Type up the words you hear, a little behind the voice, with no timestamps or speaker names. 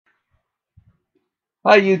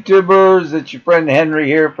Hi YouTubers, it's your friend Henry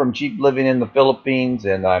here from Cheap Living in the Philippines,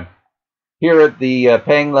 and I'm here at the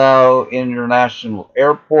Panglao International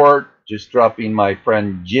Airport, just dropping my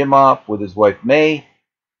friend Jim off with his wife May,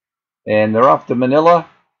 and they're off to Manila.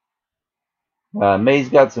 May's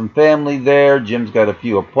got some family there, Jim's got a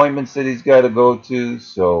few appointments that he's got to go to,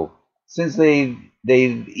 so since they've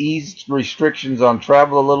eased restrictions on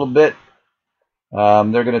travel a little bit,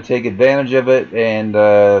 they're going to take advantage of it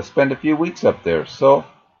and spend a few weeks up there. So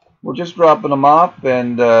we're just dropping them off,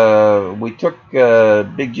 and we took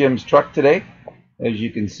Big Jim's truck today, as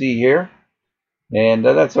you can see here. And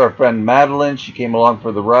that's our friend Madeline. She came along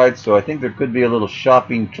for the ride, so I think there could be a little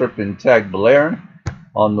shopping trip in Tagbilaran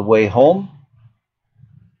on the way home.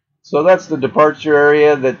 So that's the departure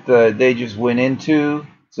area that they just went into.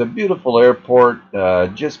 It's a beautiful airport,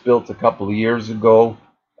 just built a couple of years ago.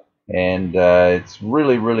 And it's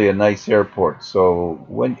really a nice airport. So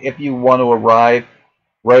if you want to arrive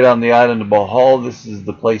right on the island of Bohol, this is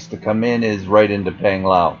the place to come in, is right into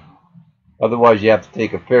Panglao. Otherwise, you have to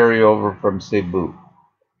take a ferry over from Cebu.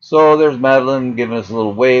 So there's Madeline giving us a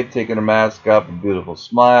little wave, taking her mask off, a beautiful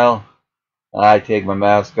smile. I take my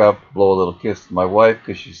mask off, blow a little kiss to my wife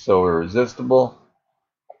because she's so irresistible.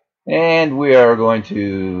 And we are going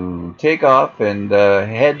to take off and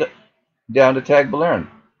head down to Tagbilaran.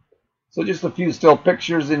 So just a few still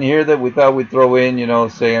pictures in here that we thought we'd throw in, you know,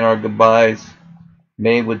 saying our goodbyes.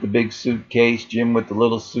 May with the big suitcase, Jim with the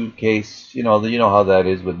little suitcase. You know how that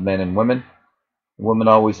is with men and women. Women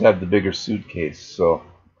always have the bigger suitcase. So,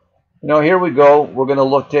 here we go. We're going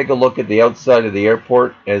to take a look at the outside of the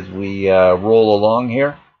airport as we roll along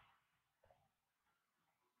here.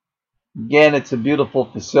 Again, it's a beautiful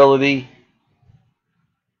facility.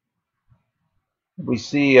 We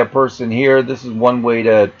see a person here. This is one way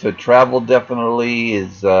to travel, definitely,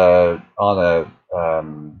 is on a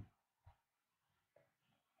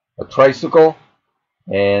tricycle.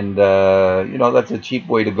 And, that's a cheap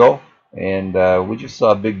way to go. And we just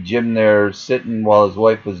saw Big Jim there sitting while his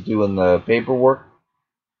wife was doing the paperwork.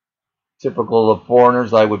 Typical of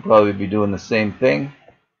foreigners, I would probably be doing the same thing.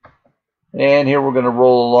 And here we're going to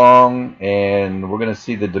roll along, and we're going to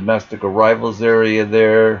see the domestic arrivals area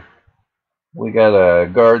there. We got a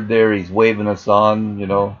guard there. He's waving us on,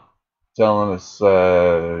 telling us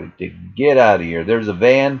to get out of here. There's a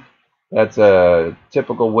van. That's a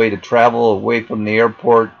typical way to travel away from the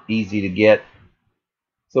airport, easy to get.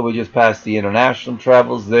 So we just passed the international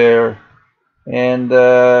travels there. And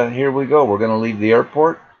here we go. We're going to leave the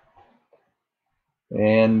airport.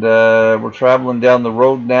 And we're traveling down the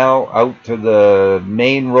road now out to the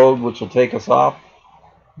main road, which will take us off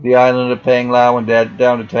the island of Panglao and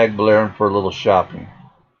down to Tagbilaran for a little shopping.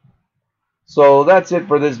 So that's it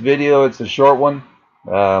for this video. It's a short one.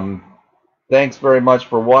 Thanks very much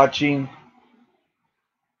for watching.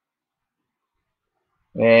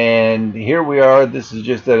 And here we are. This is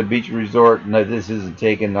just at a beach resort. No, this isn't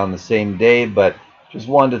taken on the same day, but just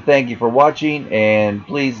wanted to thank you for watching, and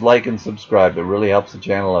please like and subscribe. It really helps the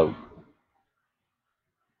channel out.